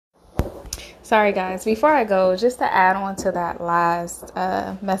Sorry, guys. Before I go, just to add on to that last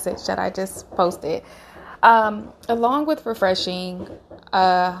message that I just posted, along with refreshing,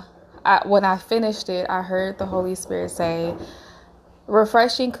 when I finished it, I heard the Holy Spirit say,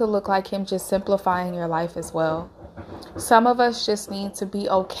 refreshing could look like Him just simplifying your life as well. Some of us just need to be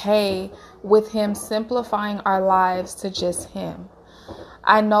okay with Him simplifying our lives to just Him.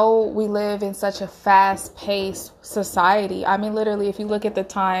 I know we live in such a fast-paced society. I mean, literally, if you look at the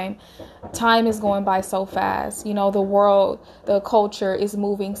time is going by so fast. You know, the world, the culture is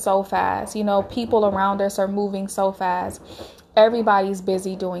moving so fast. You know, people around us are moving so fast. Everybody's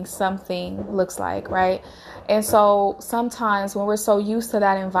busy doing something, looks like, right? And so sometimes when we're so used to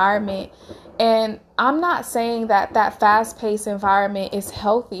that environment, and I'm not saying that fast-paced environment is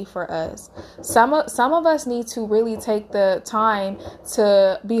healthy for us. Some of us need to really take the time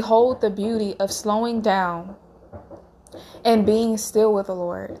to behold the beauty of slowing down and being still with the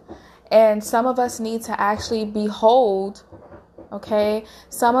Lord. And some of us need to actually behold, okay?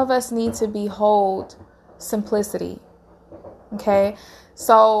 Some of us need to behold simplicity, okay?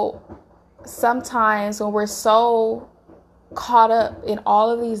 So sometimes when we're so caught up in all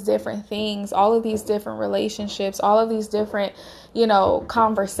of these different things, all of these different relationships, all of these different,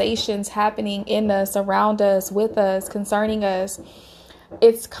 conversations happening in us, around us, with us, concerning us,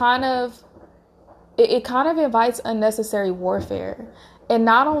 it kind of invites unnecessary warfare. And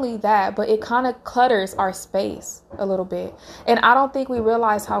not only that, but it kind of clutters our space a little bit. And I don't think we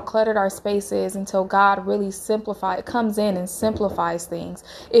realize how cluttered our space is until God really comes in and simplifies things.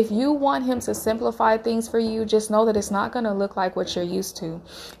 If you want Him to simplify things for you, just know that it's not going to look like what you're used to.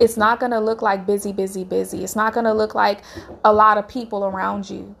 It's not going to look like busy, busy, busy. It's not going to look like a lot of people around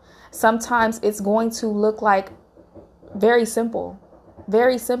you. Sometimes it's going to look like very simple,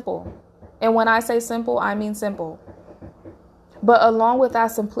 very simple. And when I say simple, I mean simple. But along with that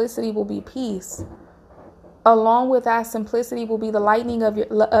simplicity will be peace. Along with that simplicity will be the lightening of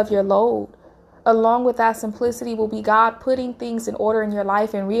your load. Along with that simplicity will be God putting things in order in your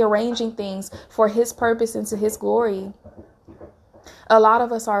life and rearranging things for His purpose and to His glory. A lot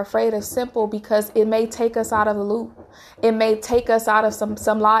of us are afraid of simple because it may take us out of the loop. It may take us out of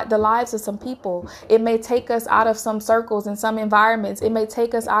the lives of some people. It may take us out of some circles and some environments. It may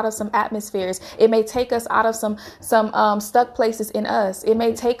take us out of some atmospheres. It may take us out of some stuck places in us. It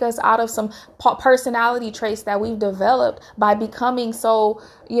may take us out of some personality traits that we've developed by becoming so,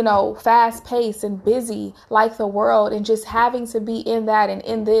 fast paced and busy like the world and just having to be in that and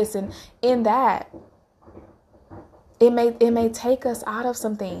in this and in that. It may take us out of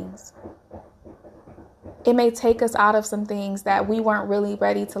some things. It may take us out of some things that we weren't really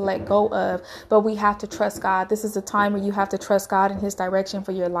ready to let go of, but we have to trust God. This is a time where you have to trust God and His direction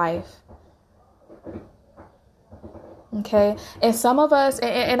for your life. Okay. And some of us,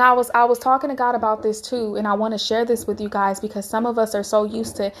 and I was talking to God about this too, and I want to share this with you guys because some of us are so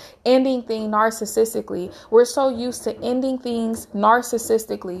used to ending things narcissistically. We're so used to ending things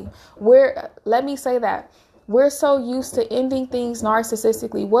narcissistically. Let me say that. We're so used to ending things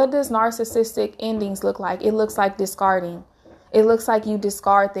narcissistically. What does narcissistic endings look like? It looks like discarding. It looks like you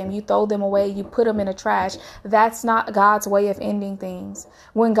discard them. You throw them away. You put them in the trash. That's not God's way of ending things.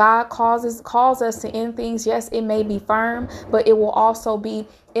 When God calls us to end things, yes, it may be firm, but it will also be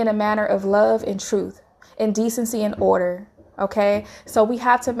in a manner of love and truth and decency and order. Okay? So we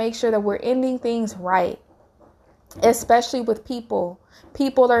have to make sure that we're ending things right, especially with people.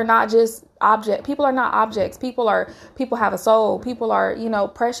 People are not just objects. People are not objects. People have a soul. People are,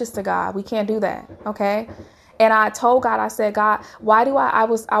 precious to God. We can't do that. Okay. And I told God, I said, God, why do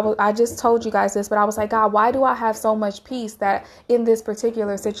I just told you guys this, but I was like, God, why do I have so much peace that in this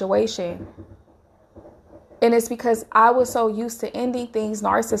particular situation? And it's because I was so used to ending things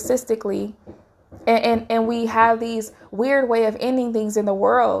narcissistically. And we have these weird way of ending things in the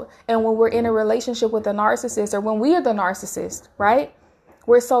world. And when we're in a relationship with a narcissist, or when we are the narcissist, right?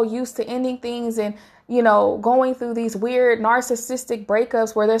 We're so used to ending things and, going through these weird narcissistic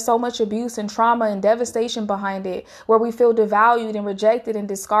breakups where there's so much abuse and trauma and devastation behind it, where we feel devalued and rejected and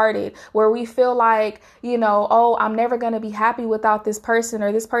discarded, where we feel like, oh, I'm never going to be happy without this person,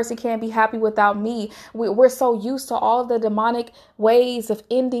 or this person can't be happy without me. We're so used to all of the demonic ways of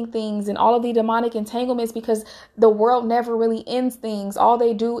ending things and all of the demonic entanglements because the world never really ends things. All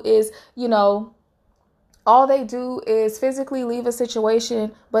they do is, physically leave a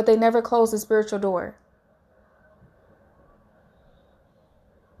situation, but they never close the spiritual door.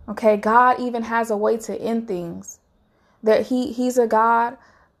 Okay, God even has a way to end things. That He's a God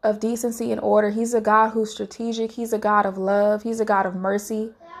of decency and order. He's a God who's strategic. He's a God of love. He's a God of mercy.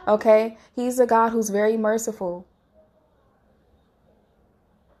 Okay, He's a God who's very merciful.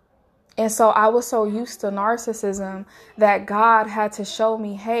 And so I was so used to narcissism that God had to show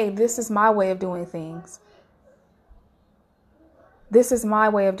me, hey, this is my way of doing things. This is my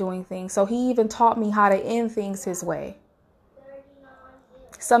way of doing things. So he even taught me how to end things his way.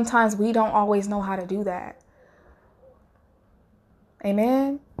 Sometimes we don't always know how to do that.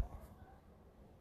 Amen.